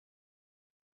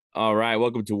All right,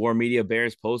 welcome to War Media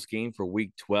Bears post game for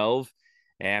Week 12.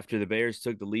 After the Bears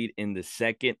took the lead in the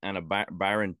second on a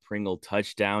Byron Pringle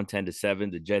touchdown,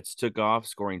 10-7, the Jets took off,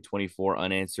 scoring 24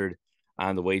 unanswered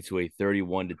on the way to a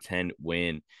 31-10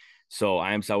 win. So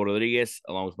I am Saul Rodriguez,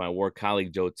 along with my war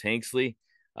colleague Joe Tanksley.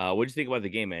 What do you think about the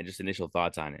game, man? Just initial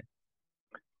thoughts on it.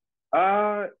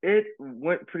 It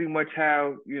went pretty much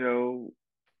how,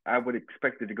 I would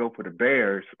expect it to go for the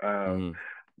Bears. Hmm.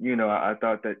 I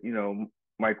thought that,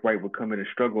 Mike White would come in and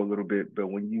struggle a little bit, but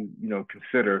when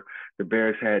consider the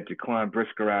Bears had Jaquan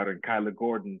Brisker out and Kyler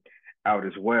Gordon out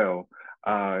as well,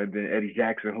 and then Eddie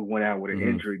Jackson, who went out with an Hmm.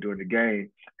 injury during the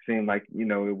game, seemed like,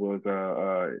 it was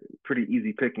pretty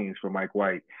easy pickings for Mike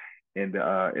White in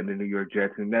the New York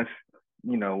Jets. And that's,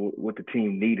 what the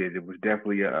team needed. It was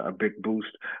definitely a big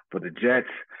boost for the Jets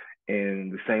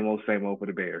and the same old for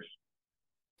the Bears.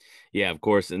 Yeah, of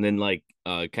course. And then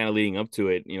kind of leading up to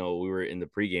it, we were in the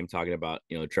pregame talking about,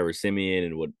 Trevor Siemian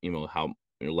and what, how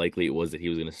likely it was that he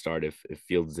was going to start if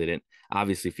Fields didn't.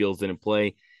 Obviously Fields didn't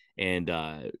play. And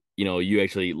you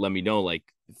actually let me know like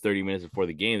 30 minutes before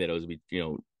the game that it was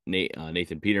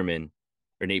Nathan Peterman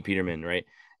or Nate Peterman, right?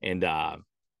 And uh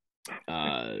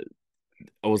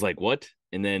I was like, what?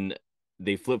 And then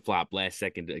they flip flop last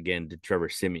second again to Trevor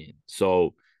Siemian.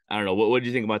 So I don't know. What did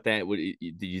you think about that?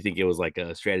 Did you think it was like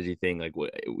a strategy thing? Like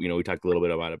what we talked a little bit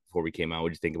about it before we came out. What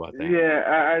did you think about that? Yeah,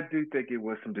 I do think it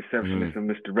was some deception and Mm-hmm. some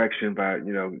misdirection by,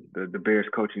 the Bears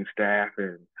coaching staff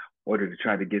in order to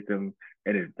try to get them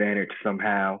an advantage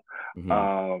somehow. Mm-hmm.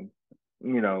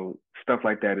 Um, Stuff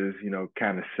like that is,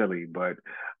 kind of silly, but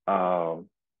um,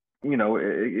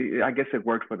 I guess it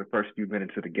worked for the first few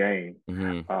minutes of the game,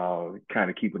 Mm-hmm. kind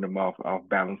of keeping them off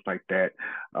balance like that.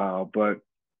 But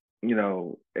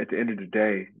at the end of the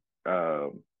day,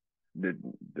 the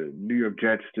the New York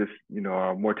Jets just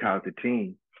are a more talented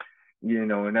team.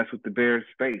 And that's what the Bears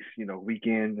face. Week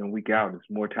in and week out, it's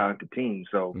more talented team.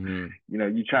 So, Mm-hmm.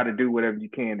 you try to do whatever you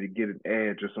can to get an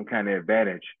edge or some kind of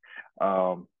advantage.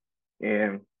 Um,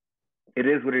 and it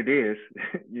is what it is.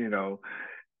 you know,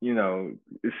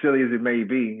 as silly as it may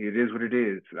be, it is what it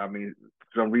is. I mean,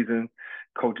 for some reason,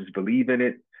 coaches believe in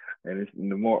it, and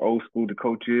the more old school the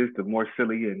coach is, the more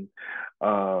silly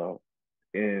uh,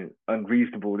 and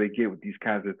unreasonable they get with these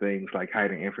kinds of things, like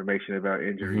hiding information about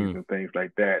injuries Mm-hmm. and things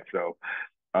like that. So,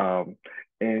 um,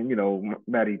 and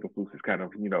Matt Eberflus is kind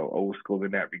of old school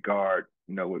in that regard.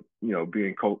 With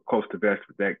being close to vest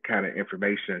with that kind of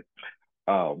information.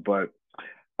 But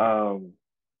um,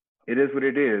 it is what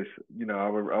it is. I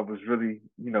was really,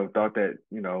 thought that,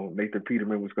 Nathan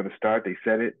Peterman was going to start. They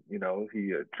said it. He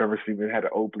Trevor Seaman had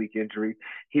an oblique injury.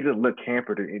 He didn't look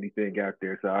hampered or anything out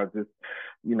there. So I was just,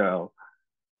 you know,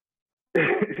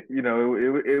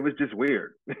 it was just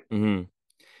weird. Mm-hmm.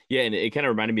 Yeah, and it kind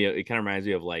of reminded me. It kind of reminds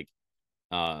me of like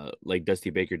Dusty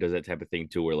Baker does that type of thing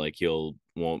too, where like he'll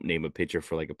won't name a pitcher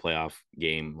for like a playoff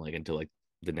game like until like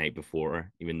the night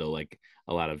before, even though like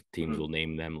a lot of teams will Mm,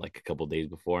 name them like a couple days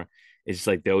before. It's just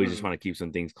like they always just mm, want to keep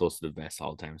some things close to the vest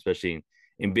all the time, especially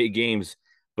in big games.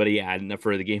 But yeah,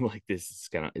 for the game like this,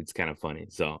 it's kind of funny.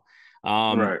 So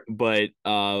right. but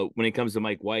when it comes to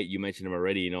Mike White, you mentioned him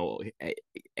already,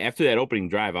 after that opening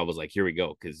drive, I was like, here we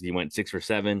go, because he went 6 for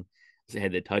 7,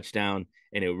 had the touchdown,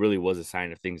 and it really was a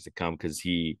sign of things to come because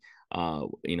he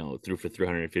threw for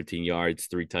 315 yards,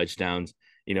 3 touchdowns.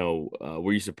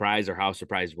 Were you surprised, or how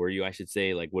surprised were you, I should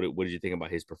say? Like what did you think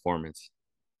about his performance?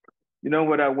 You know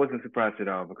what? I wasn't surprised at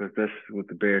all because that's what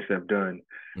the Bears have done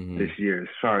this Mm-hmm. year, as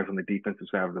far as on the defensive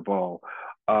side of the ball.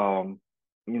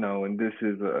 And this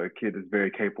is a kid that's very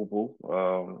capable.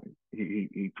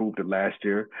 He proved it last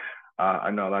year. I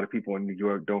know a lot of people in New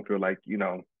York don't feel like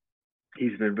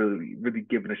he's been really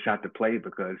given a shot to play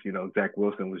because Zach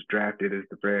Wilson was drafted as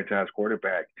the franchise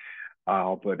quarterback.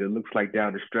 But it looks like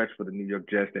down the stretch for the New York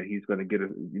Jets that he's going to get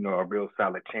a real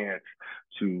solid chance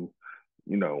to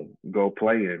go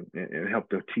play and help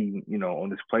their team on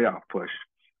this playoff push.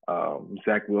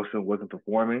 Zach Wilson wasn't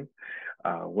performing,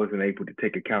 wasn't able to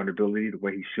take accountability the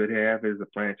way he should have as a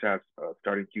franchise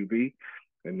starting QB,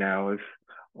 and now it's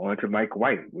on to Mike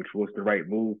White, which was the right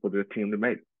move for the team to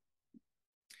make.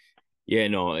 Yeah,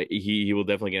 no, he will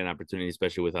definitely get an opportunity,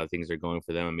 especially with how things are going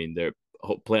for them. I mean, they're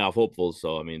playoff hopefuls,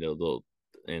 so I mean, they'll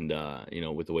and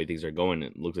with the way things are going,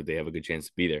 it looks like they have a good chance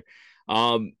to be there.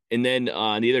 And then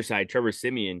on the other side, Trevor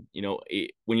Siemian,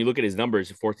 when you look at his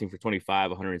numbers, 14 for 25,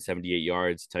 178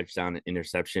 yards, touchdown,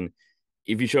 interception.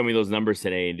 If you showed me those numbers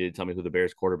today and didn't tell me who the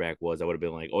Bears quarterback was, I would have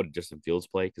been like, oh, did Justin Fields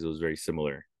play? Because it was very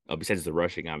similar. Besides the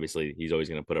rushing, obviously, he's always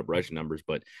going to put up rushing numbers,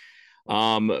 but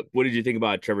what did you think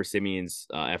about Trevor Simeon's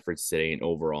efforts today and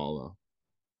overall?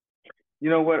 You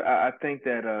know what? I think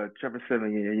that Trevor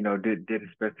Siemian, did as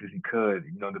best as he could.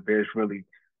 The Bears really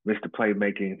missed the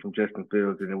playmaking from Justin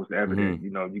Fields, and it was evident.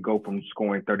 Hmm. You go from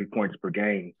scoring 30 points per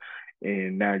game,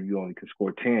 and now you only can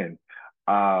score 10.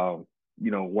 Um,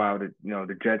 while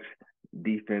the Jets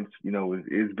defense,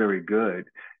 is very good.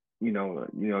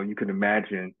 You can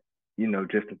imagine,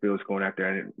 Justin Fields going out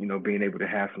there and being able to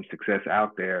have some success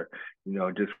out there,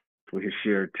 just with his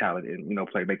sheer talent and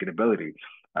playmaking ability.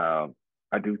 Um,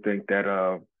 I do think that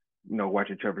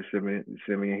watching Trevor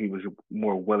Simeon, he was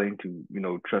more willing to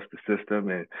trust the system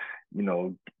and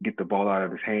get the ball out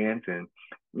of his hands, and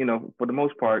for the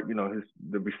most part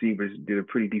the receivers did a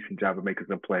pretty decent job of making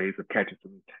some plays, of catching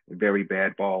some very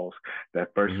bad balls.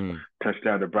 That first Hmm.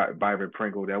 touchdown to Byron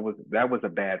Pringle, that was a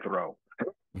bad throw.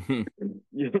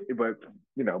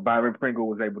 But Byron Pringle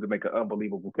was able to make an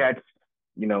unbelievable catch,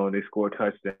 and they scored a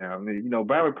touchdown.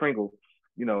 Byron Pringle,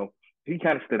 you know, he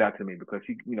kind of stood out to me because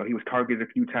he was targeted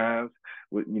a few times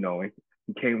with,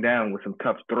 he came down with some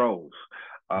tough throws.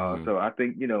 Hmm. So I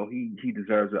think he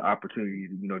deserves an opportunity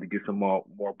to to get some more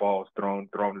balls thrown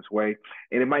his way,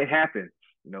 and it might happen.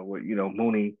 With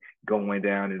Mooney going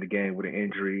down in the game with an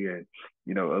injury, and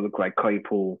it looked like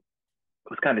Claypool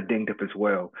was kind of dinged up as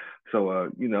well. So,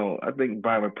 I think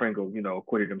Byron Pringle,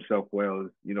 acquitted himself well,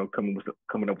 coming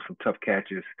up with some tough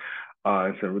catches,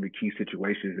 in some really key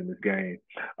situations in this game.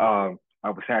 I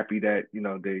was happy that,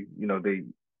 they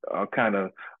kind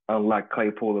of unlocked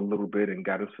Claypool a little bit and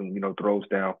got him some, throws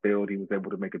downfield. He was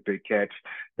able to make a big catch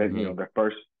that, Hmm. that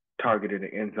first target in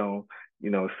the end zone.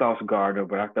 Sauce Gardner,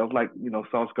 but I felt like,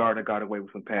 Sauce Gardner got away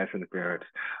with some pass interference,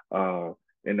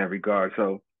 in that regard.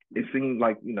 So, it seemed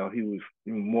like he was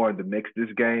more in the mix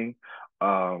this game,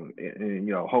 and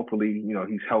hopefully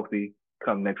he's healthy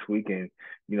come next week, and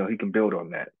he can build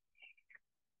on that.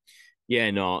 Yeah,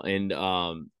 no, and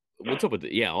what's up with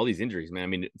all these injuries, man? I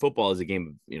mean, football is a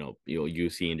game of you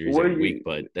see injuries Well, every week, you,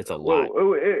 but that's a lot.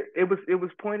 it was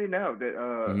pointed out that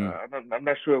Hmm. I'm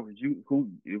not sure if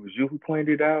it was you who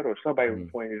pointed it out or somebody who Hmm.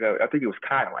 pointed it out. I think it was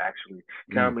Kyle actually.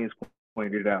 Kyle Hmm. Means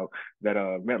pointed out that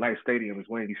MetLife Stadium is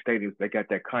one of these stadiums that got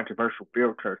that controversial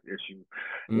field turf issue,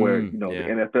 where Hmm. the Yeah.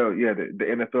 NFL, the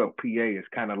NFLPA is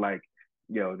kind of like,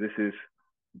 this is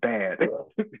bad.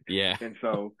 Yeah. And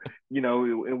so,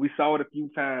 and we saw it a few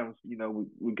times,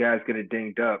 with guys getting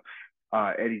dinged up.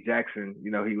 Eddie Jackson,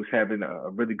 he was having a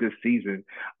really good season.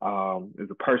 As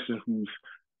a person who's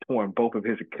torn both of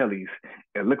his Achilles,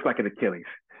 it looks like an Achilles.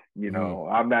 Hmm.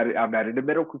 I'm not in the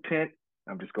medical tent.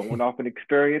 I'm just going off an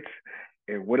experience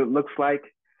and what it looks like.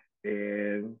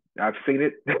 And I've seen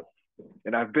it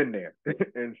and I've been there.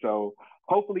 And so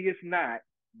hopefully it's not,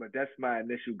 but that's my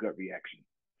initial gut reaction.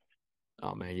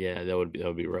 Oh man, yeah, that would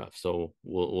be rough. So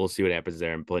we'll see what happens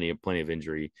there, and plenty of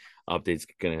injury updates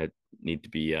gonna need to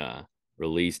be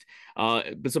released. But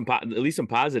at least some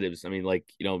positives. I mean,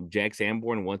 like Jack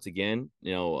Sanborn once again.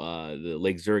 The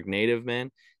Lake Zurich native man.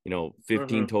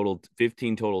 15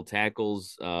 total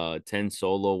tackles, 10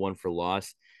 solo, one for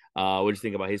loss. What do you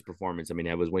think about his performance? I mean,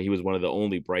 that was when he was one of the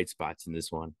only bright spots in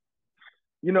this one.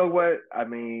 You know what? I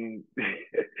mean,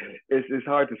 it's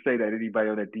hard to say that anybody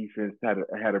on that defense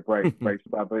had a bright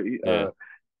spot, but Yeah.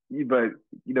 but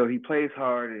he plays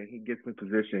hard and he gets in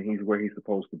position. He's where he's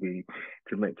supposed to be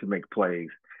to make plays,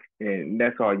 and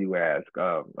that's all you ask.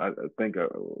 I think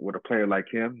with a player like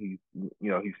him,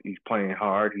 he's playing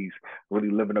hard. He's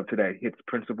really living up to that hits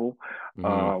principle. Hmm.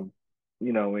 Um,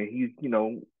 and he's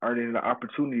earning an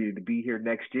opportunity to be here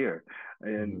next year, Hmm.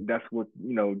 and that's what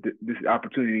this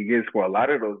opportunity is for a lot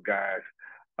of those guys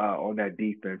on that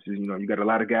defense. You got a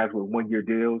lot of guys with 1 year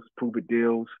deals, prove it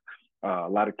deals, a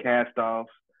lot of cast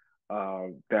offs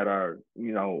that are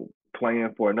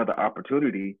playing for another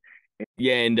opportunity.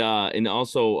 Yeah, and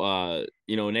also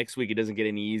next week it doesn't get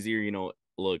any easier.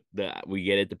 Look, we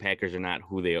get it, the Packers are not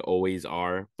who they always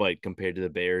are, but compared to the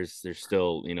Bears, they're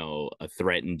still, a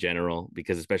threat in general,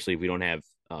 because especially if we don't have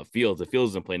Fields, if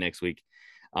Fields doesn't play next week.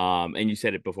 And you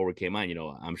said it before we came on,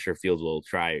 I'm sure Fields will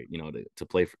try, to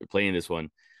play in this one.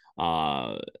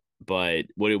 Uh but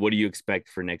what do you expect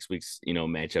for next week's,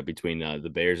 matchup between the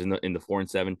Bears and the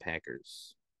 4-7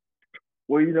 Packers?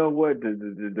 Well, you know what?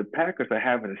 The Packers are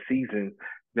having a season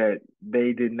that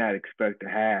they did not expect to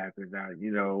have, and now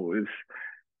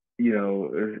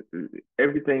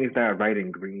everything is not right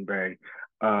in Green Bay,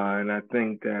 and I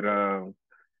think that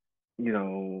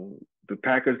the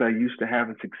Packers are used to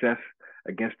having success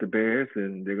against the Bears,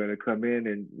 and they're going to come in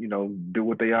and do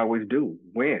what they always do,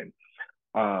 win.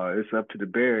 It's up to the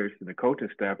Bears and the coaching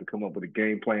staff to come up with a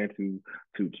game plan to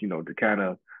kind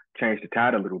of change the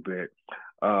tide a little bit.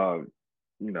 Uh,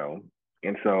 you know,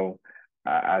 and so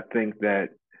I think that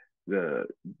the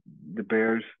the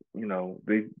Bears,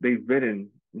 they've been in,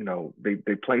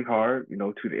 they play hard,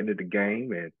 to the end of the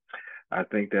game, and I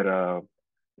think that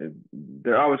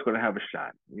they're always going to have a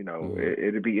shot. Hmm.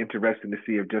 It'd be interesting to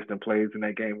see if Justin plays in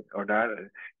that game or not.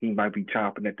 He might be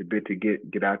chomping at the bit to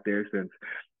get out there since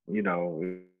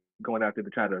going out there to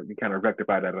try to kind of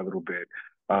rectify that a little bit.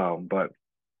 But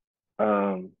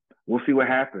we'll see what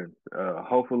happens.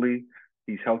 Hopefully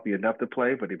he's healthy enough to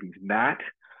play, but if he's not,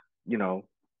 you know,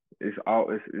 it's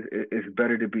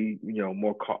better to be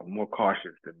more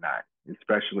cautious than not,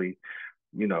 especially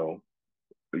you know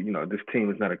this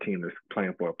team is not a team that's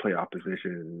playing for a playoff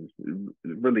position.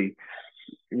 Really,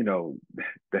 you know,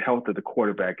 the health of the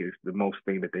quarterback is the most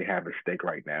thing that they have at stake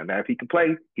right now. Now, if he can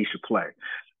play, he should play.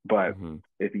 But Hmm.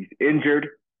 if he's injured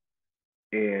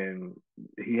and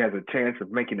he has a chance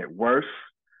of making it worse,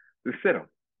 just sit him.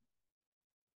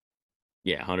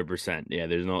 Yeah, 100%. Yeah,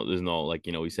 there's no like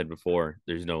we said before,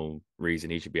 there's no reason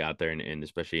he should be out there, and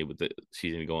especially with the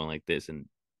season going like this and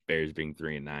Bears being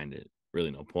 3-9, there's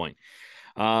really no point.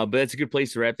 But that's a good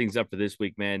place to wrap things up for this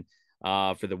week, man.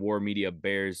 For the War Media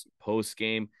Bears post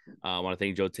game, I want to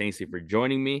thank Joe Tansley for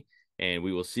joining me, and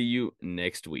we will see you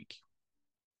next week.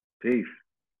 Peace.